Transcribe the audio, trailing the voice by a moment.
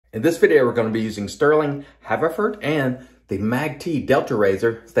In this video, we're going to be using Stirling Haverford and the MAG-T Delta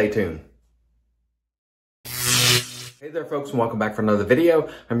razor. Stay tuned. Hey there folks, and welcome back for another video.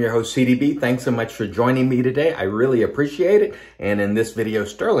 I'm your host CDB. Thanks so much for joining me today. I really appreciate it. And in this video,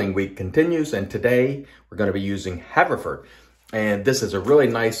 Stirling Week continues, and today we're going to be using Haverford. And this is a really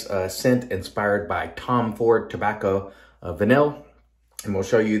nice scent inspired by Tom Ford Tobacco Vanilla. And we'll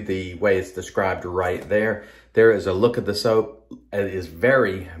show you the way it's described right there. There is a look at the soap. It is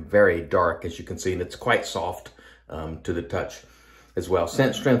very, very dark, as you can see, and it's quite soft to the touch as well.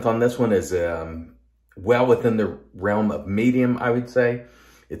 Scent strength on this one is well within the realm of medium, I would say.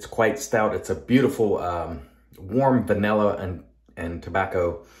 It's quite stout. It's a beautiful warm vanilla and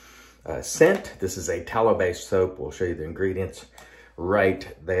tobacco scent. This is a tallow-based soap. We'll show you the ingredients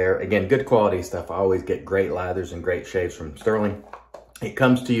right there. Again, good quality stuff. I always get great lathers and great shaves from Stirling. It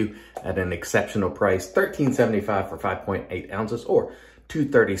comes to you at an exceptional price, $13.75 for 5.8 ounces, or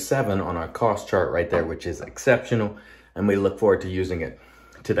 $2.37 on our cost chart right there, which is exceptional, and we look forward to using it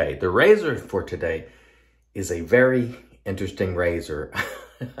today. The razor for today is a very interesting razor.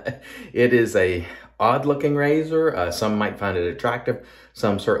 It is a odd-looking razor. Some might find it attractive.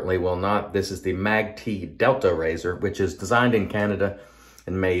 Some certainly will not. This is the MAG-T Delta razor, which is designed in Canada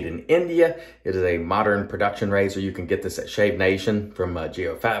and made in India. It is a modern production razor. You can get this at Shave Nation from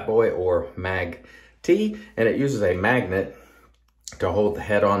Geo Fatboy or MAG-T, and it uses a magnet to hold the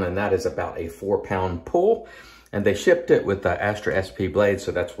head on, and that is about a 4-pound pull. And they shipped it with the Astra SP blade,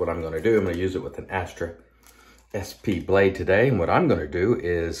 so that's what I'm going to do. I'm going to use it with an Astra SP blade today, and what I'm going to do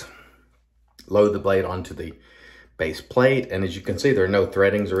is load the blade onto the base plate, and as you can see, there are no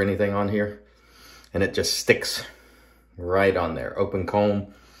threadings or anything on here, and it just sticks right on there. Open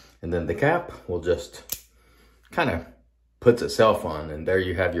comb, and then the cap will just kind of puts itself on, and there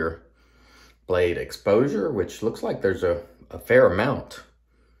you have your blade exposure, which looks like there's a fair amount.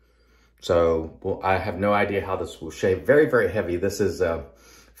 So well, I have no idea how this will shave. Very, very heavy. This is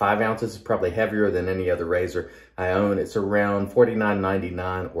 5 ounces, probably heavier than any other razor I own. It's around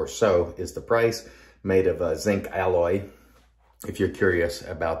 $49.99 or so is the price, made of zinc alloy, if you're curious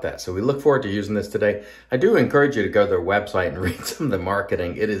about that. So we look forward to using this today. I do encourage you to go to their website and read some of the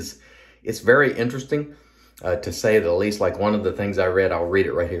marketing. It's very interesting, to say the least. Like one of the things I read, I'll read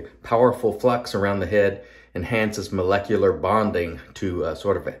it right here. Powerful flux around the head enhances molecular bonding to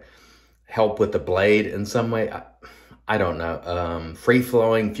sort of help with the blade in some way. I don't know.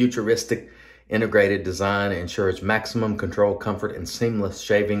 Free-flowing, futuristic, integrated design ensures maximum control, comfort, and seamless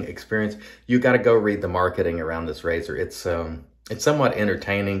shaving experience. You got to go read the marketing around this razor. It's somewhat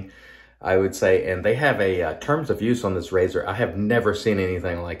entertaining, I would say, and they have a terms of use on this razor. I have never seen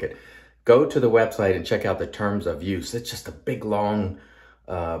anything like it. Go to the website and check out the terms of use. It's just a big, long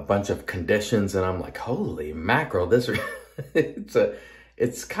bunch of conditions, and I'm like, holy mackerel, this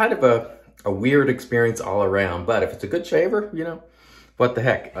it's kind of a weird experience all around, but if it's a good shaver, you know, what the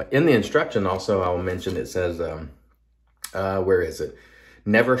heck. In the instruction also, I will mention, it says, where is it?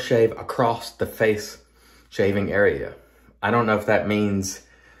 Never shave across the face shaving area. I don't know if that means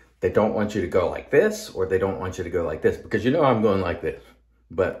they don't want you to go like this, or they don't want you to go like this, because you know I'm going like this,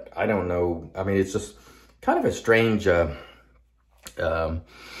 but I don't know. I mean, it's just kind of a strange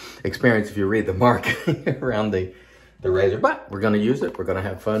experience if you read the marketing around the razor, but we're going to use it. We're going to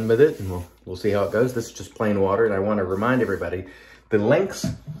have fun with it, and we'll see how it goes. This is just plain water, and I want to remind everybody, the links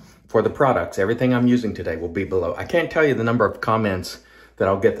for the products, everything I'm using today, will be below. I can't tell you the number of comments that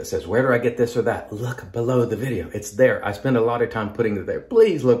I'll get that says, where do I get this or that? Look below the video. It's there. I spend a lot of time putting it there.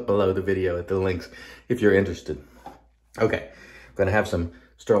 Please look below the video at the links if you're interested. Okay, I'm going to have some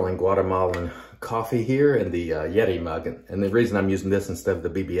Stirling Guatemalan coffee here in the Yeti mug. And the reason I'm using this instead of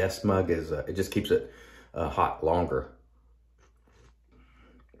the BBS mug is it just keeps it hot longer.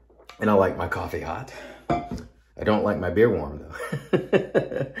 And I like my coffee hot. I don't like my beer warm, though.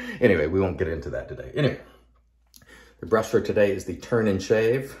 Anyway, we won't get into that today. Anyway, the brush for today is the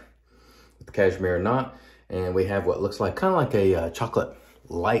TurnNShave with the cashmere knot. And we have what looks like kind of like a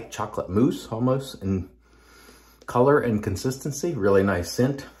light chocolate mousse almost in color and consistency. Really nice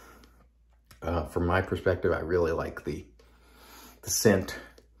scent. From my perspective, I really like the scent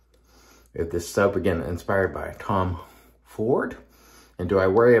of this soap. Again, inspired by Tom Ford. And do I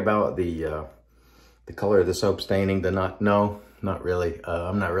worry about the color of the soap staining the knot? No, not really.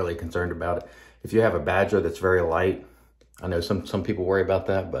 I'm not really concerned about it. If you have a badger that's very light, I know some people worry about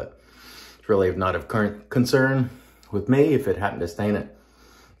that, but it's really not of current concern with me. If it happened to stain it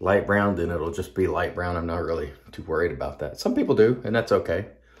light brown, then it'll just be light brown. I'm not really too worried about that. Some people do, and that's okay.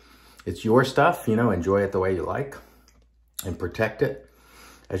 It's your stuff, you know, enjoy it the way you like and protect it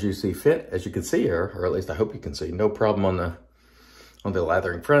as you see fit. As you can see here, or at least I hope you can see, no problem on the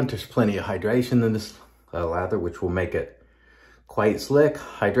lathering front. There's plenty of hydration in this lather, which will make it quite slick.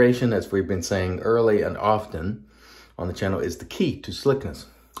 Hydration, as we've been saying early and often on the channel, is the key to slickness.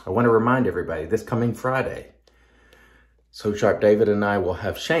 I want to remind everybody, this coming Friday, So Sharp David and I will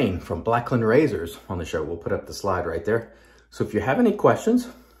have Shane from Blackland Razors on the show. We'll put up the slide right there. So if you have any questions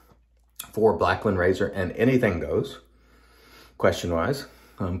for Blackland Razor, and anything goes, question-wise,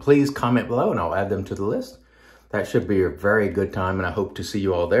 please comment below and I'll add them to the list. That should be a very good time, and I hope to see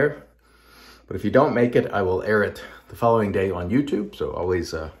you all there. But if you don't make it, I will air it the following day on YouTube, so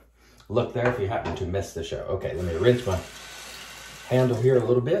always look there if you happen to miss the show. Okay, let me rinse my handle here a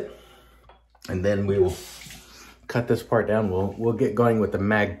little bit, and then we will cut this part down. We'll get going with the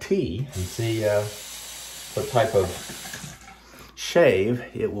Mag T and see what type of shave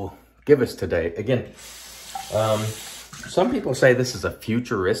it will give us today. Again, some people say this is a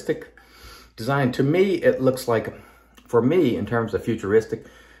futuristic design. To me, it looks like, for me, in terms of futuristic,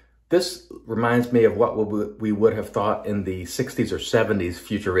 this reminds me of what we would have thought in the 60s or 70s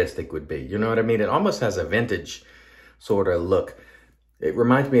futuristic would be. You know what I mean? It almost has a vintage sort of look. It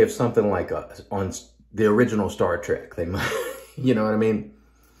reminds me of something like on the original Star Trek. They might, you know what I mean?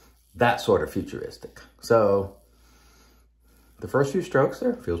 That sort of futuristic. So the first few strokes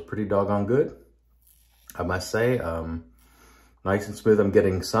there feels pretty doggone good, I must say. Nice and smooth. I'm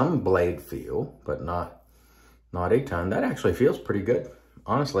getting some blade feel, but not a ton. That actually feels pretty good,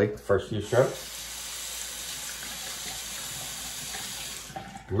 honestly, the first few strokes.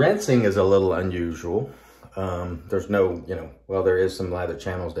 Rinsing is a little unusual. There's no, well, there is some lather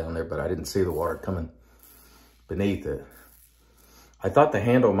channels down there, but I didn't see the water coming beneath it. I thought the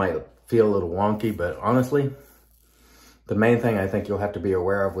handle might feel a little wonky, but honestly, the main thing I think you'll have to be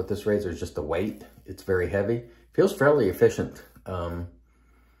aware of with this razor is just the weight. It's very heavy. Feels fairly efficient.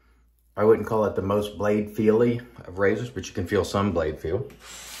 I wouldn't call it the most blade feely of razors, but you can feel some blade feel.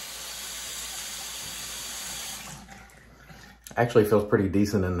 Actually feels pretty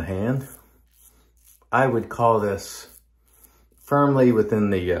decent in the hand. I would call this firmly within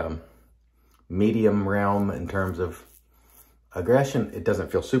the medium realm in terms of aggression. It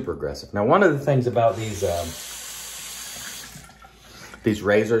doesn't feel super aggressive. Now, one of the things about these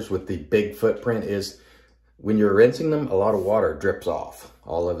razors with the big footprint is when you're rinsing them, a lot of water drips off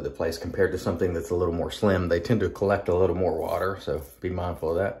all over the place compared to something that's a little more slim. They tend to collect a little more water, so be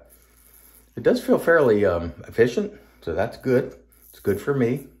mindful of that. It does feel fairly efficient, so that's good. It's good for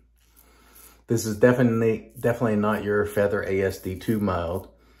me. This is definitely not your Feather ASD2 mild.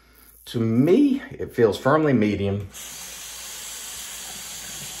 To me, it feels firmly medium.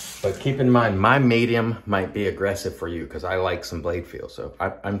 But keep in mind, my medium might be aggressive for you because I like some blade feel. So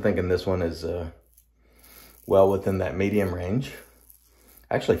I'm thinking this one is well within that medium range.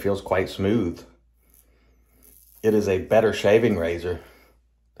 Actually feels quite smooth. It is a better shaving razor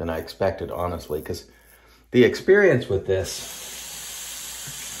than I expected, honestly, because the experience with this,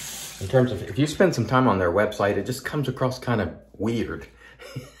 in terms of, if you spend some time on their website, it just comes across kind of weird.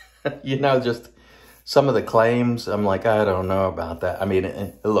 Just some of the claims, I'm like, I don't know about that. I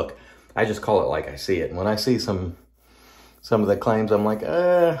mean, look, I just call it like I see it. And when I see some of the claims, I'm like,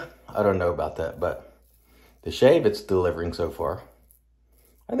 I don't know about that. But the shave it's delivering so far,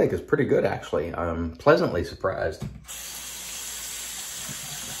 I think is pretty good, actually. I'm pleasantly surprised.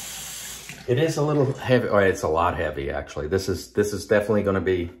 It is a little heavy, or it's a lot heavy, actually. This is definitely going to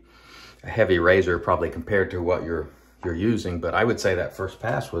be a heavy razor, probably compared to what you're using. But I would say that first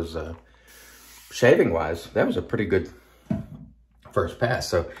pass was, shaving-wise, that was a pretty good first pass.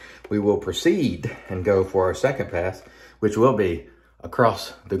 So we will proceed and go for our second pass, which will be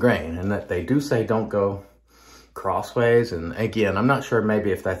across the grain. And that they do say don't go crossways. And again, I'm not sure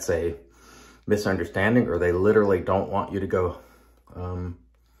maybe if that's a misunderstanding or they literally don't want you to go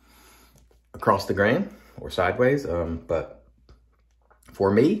across the grain or sideways. But for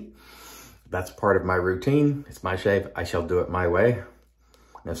me, that's part of my routine. It's my shave. I shall do it my way.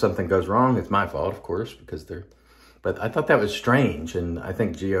 And if something goes wrong, it's my fault, of course, because but I thought that was strange. And I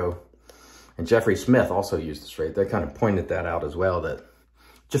think Gio and Jeffrey Smith also used this razor. They kind of pointed that out as well, that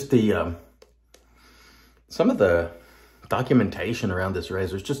just the, some of the documentation around this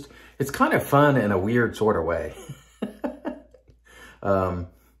razor is just, it's kind of fun in a weird sort of way.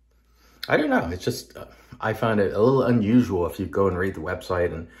 I don't know. It's just, I find it a little unusual if you go and read the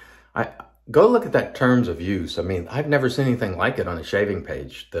website, and go look at that terms of use. I mean, I've never seen anything like it on a shaving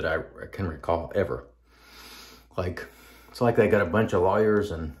page that I can recall ever. Like, it's like they got a bunch of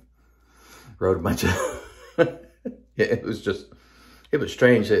lawyers and wrote a bunch of, it was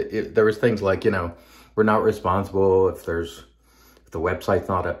strange. There was things like, we're not responsible if the website's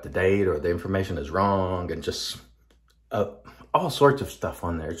not up to date or the information is wrong, and just a all sorts of stuff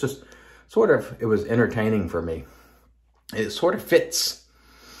on there. It's just sort of, it was entertaining for me. It sort of fits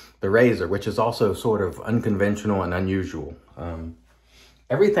the razor, which is also sort of unconventional and unusual.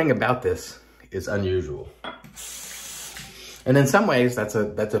 Everything about this is unusual. And in some ways, that's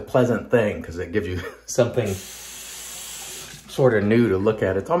a pleasant thing because it gives you something sort of new to look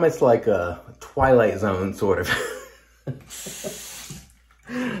at. It's almost like a Twilight Zone sort of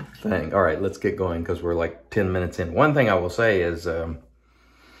thing. All right, let's get going because we're like 10 minutes in. One thing I will say is you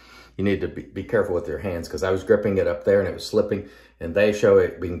need to be careful with your hands because I was gripping it up there and it was slipping, and they show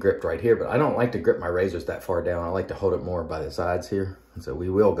it being gripped right here, but I don't like to grip my razors that far down. I like to hold it more by the sides here. And so we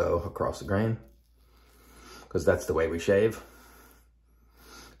will go across the grain because that's the way we shave.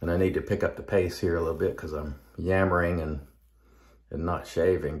 And I need to pick up the pace here a little bit because I'm yammering and not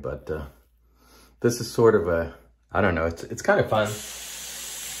shaving. But this is sort of a, I don't know, it's kind of fun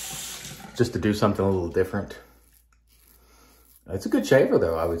just to do something a little different. It's a good shaver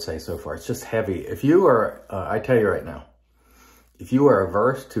though, I would say so far. It's just heavy. If you are, I tell you right now, if you are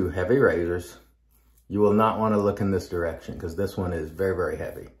averse to heavy razors, you will not want to look in this direction because this one is very, very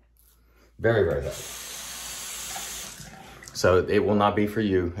heavy. Very, very heavy. So it will not be for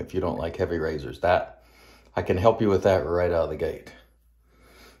you if you don't like heavy razors. That, I can help you with that right out of the gate.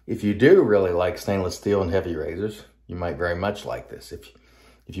 If you do really like stainless steel and heavy razors, you might very much like this. If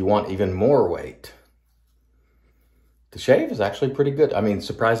you want even more weight, the shave is actually pretty good. I mean,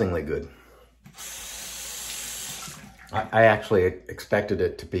 surprisingly good. I actually expected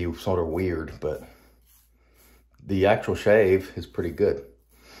it to be sort of weird, but the actual shave is pretty good.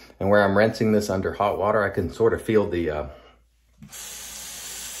 And where I'm rinsing this under hot water, I can sort of feel the,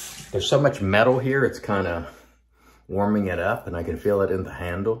 there's so much metal here, it's kind of warming it up, and I can feel it in the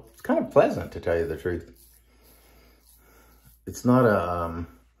handle. It's kind of pleasant, to tell you the truth. It's not a,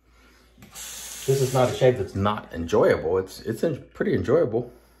 this is not a shave that's not enjoyable. It's pretty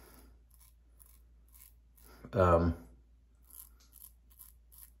enjoyable.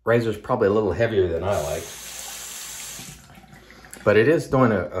 Razor's probably a little heavier than I like. But it is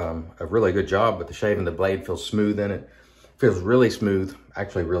doing a really good job with the shaving. The blade feels smooth in it. Feels really smooth,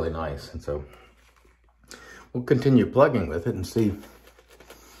 actually really nice. And so we'll continue plugging with it and see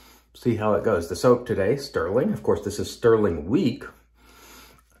how it goes. The soap today, Stirling. Of course, this is Stirling Week.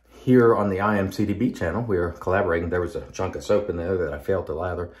 Here on the IAMCDB channel, we are collaborating. There was a chunk of soap in there that I failed to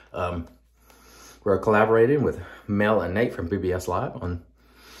lather. We're collaborating with Mel and Nate from bbs.live on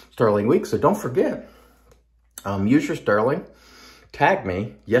Stirling Week. So don't forget, use your Stirling. Tag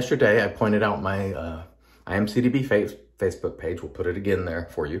me. Yesterday, I pointed out my IAMCDB Facebook page. We'll put it again there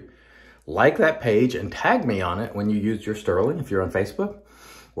for you. Like that page and tag me on it when you use your Stirling. If you're on Facebook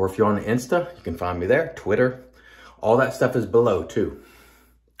or if you're on Insta, you can find me there. Twitter, all that stuff is below too.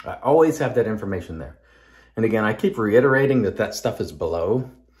 I always have that information there. And again, I keep reiterating that stuff is below.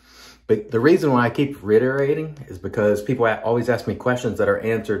 But the reason why I keep reiterating is because people always ask me questions that are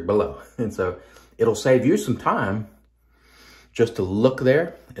answered below. And so it'll save you some time just to look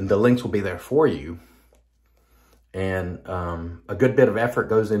there, and the links will be there for you. And a good bit of effort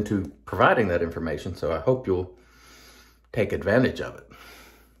goes into providing that information. So I hope you'll take advantage of it.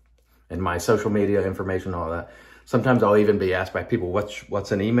 And my social media information, all that. Sometimes I'll even be asked by people,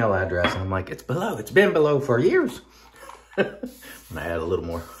 what's an email address? And I'm like, it's below. It's been below for years. And I add a little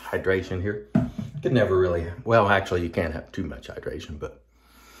more hydration here. Could never really, well, actually you can't have too much hydration, but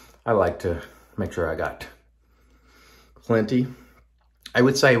I like to make sure I got plenty. I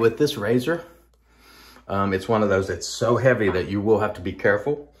would say with this razor, it's one of those that's so heavy that you will have to be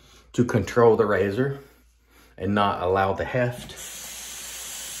careful to control the razor and not allow the heft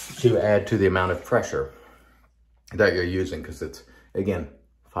to add to the amount of pressure that you're using, because it's, again,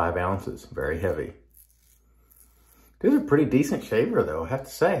 5 ounces, very heavy. This is a pretty decent shaver though, I have to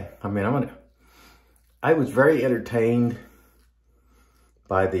say. I mean, I was very entertained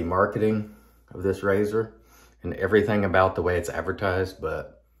by the marketing of this razor and everything about the way it's advertised,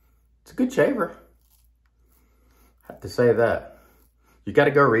 but it's a good shaver. I have to say that. You got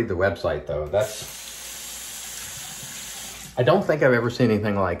to go read the website though. I don't think I've ever seen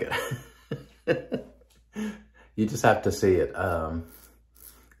anything like it. You just have to see it.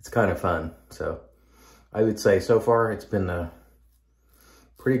 It's kind of fun. So I would say so far it's been a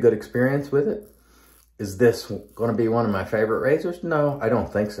pretty good experience with it. Is this going to be one of my favorite razors? No, I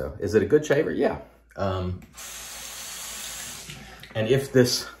don't think so. Is it a good shaver? Yeah. And if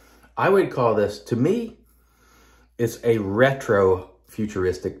this, I would call this, to me, it's a retro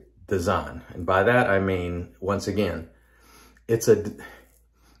futuristic design. And by that, I mean, once again, it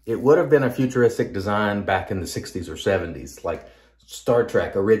would have been a futuristic design back in the 60s or 70s, like Star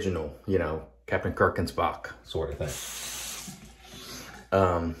Trek original, you know, Captain Kirk and Spock sort of thing.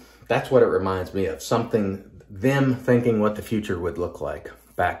 That's what it reminds me of, them thinking what the future would look like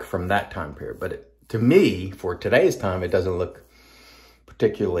back from that time period. But to me, for today's time, it doesn't look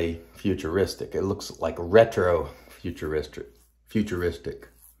particularly futuristic. It looks like retro futuristic,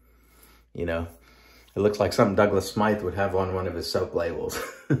 you know. It looks like something Douglas Smythe would have on one of his soap labels.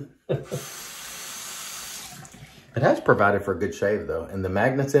 It has provided for a good shave though, and the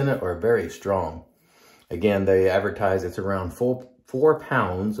magnets in it are very strong. Again, they advertise it's around 4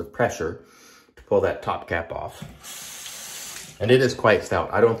 pounds of pressure to pull that top cap off. And it is quite stout.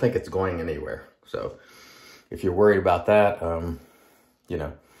 I don't think it's going anywhere. So if you're worried about that, you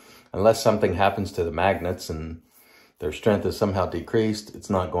know, unless something happens to the magnets and their strength is somehow decreased, it's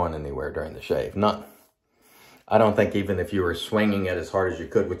not going anywhere during the shave. I don't think even if you were swinging it as hard as you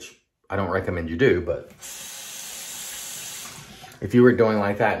could, which I don't recommend you do, but if you were doing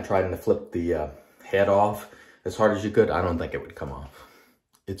like that and trying to flip the head off as hard as you could, I don't think it would come off.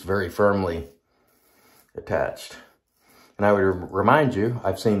 It's very firmly attached. And I would remind you,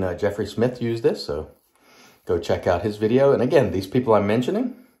 I've seen Jeffrey Smith use this, so go check out his video. And again, these people I'm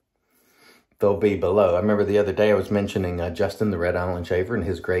mentioning, they'll be below. I remember the other day I was mentioning Justin, the Red Island Shaver, in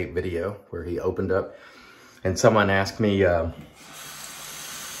his great video where he opened up. And someone asked me, where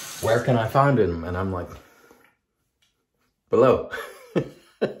can I find him? And I'm like, below.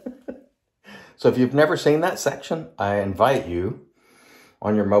 So if you've never seen that section, I invite you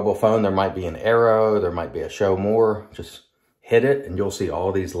on your mobile phone. There might be an arrow, there might be a show more. Just hit it and you'll see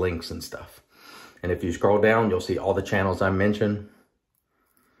all these links and stuff. And if you scroll down, you'll see all the channels I mentioned.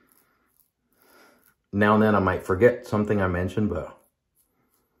 Now and then I might forget something I mentioned, but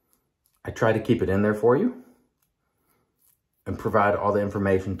I try to keep it in there for you and provide all the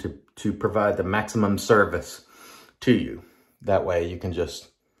information to provide the maximum service to you. That way you can just,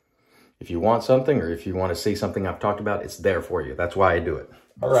 if you want something or if you want to see something I've talked about, it's there for you. That's why I do it.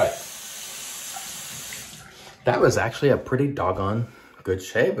 All right. That was actually a pretty doggone good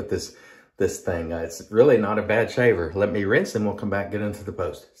shave with this thing. It's really not a bad shaver. Let me rinse and we'll come back and get into the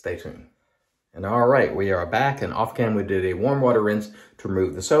post. Stay tuned. And all right, we are back, and off cam we did a warm water rinse to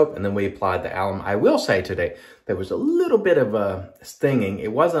remove the soap, and then we applied the alum. I will say today, there was a little bit of stinging.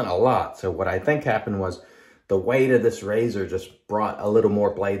 It wasn't a lot. So what I think happened was the weight of this razor just brought a little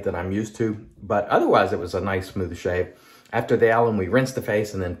more blade than I'm used to, but otherwise it was a nice smooth shave. After the alum, we rinsed the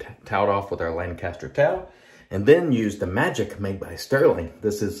face and then toweled off with our Lancaster towel, and then used the Magic made by Stirling.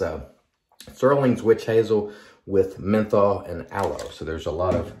 This is Stirling's Witch Hazel with menthol and aloe. So there's a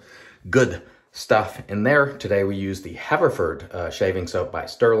lot of good stuff in there. Today we use the Haverford shaving soap by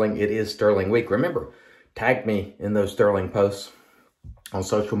Stirling. It is Stirling Week. Remember, tag me in those Stirling posts on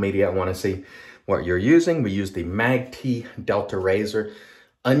social media. I want to see what you're using. We use the Mag T Delta razor.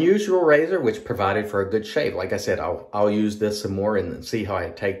 Unusual razor, which provided for a good shave. Like I said, I'll use this some more and see how I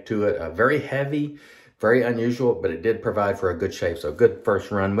take to it. Very heavy, very unusual, but it did provide for a good shave. So good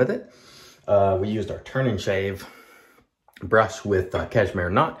first run with it. We used our TurnNShave brush with cashmere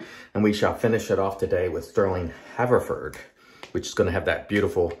knot, and we shall finish it off today with Stirling Haverford, which is going to have that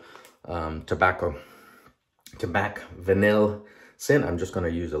beautiful tobacco vanilla scent. I'm just going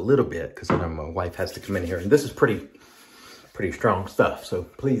to use a little bit because I know my wife has to come in here, and this is pretty strong stuff, so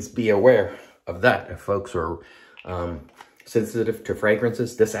please be aware of that. If folks are sensitive to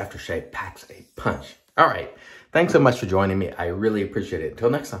fragrances, this aftershave packs a punch. All right, thanks so much for joining me. I really appreciate it.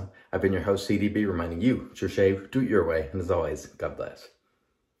 Until next time, I've been your host, CDB, reminding you, it's your shave, do it your way. And as always, God bless.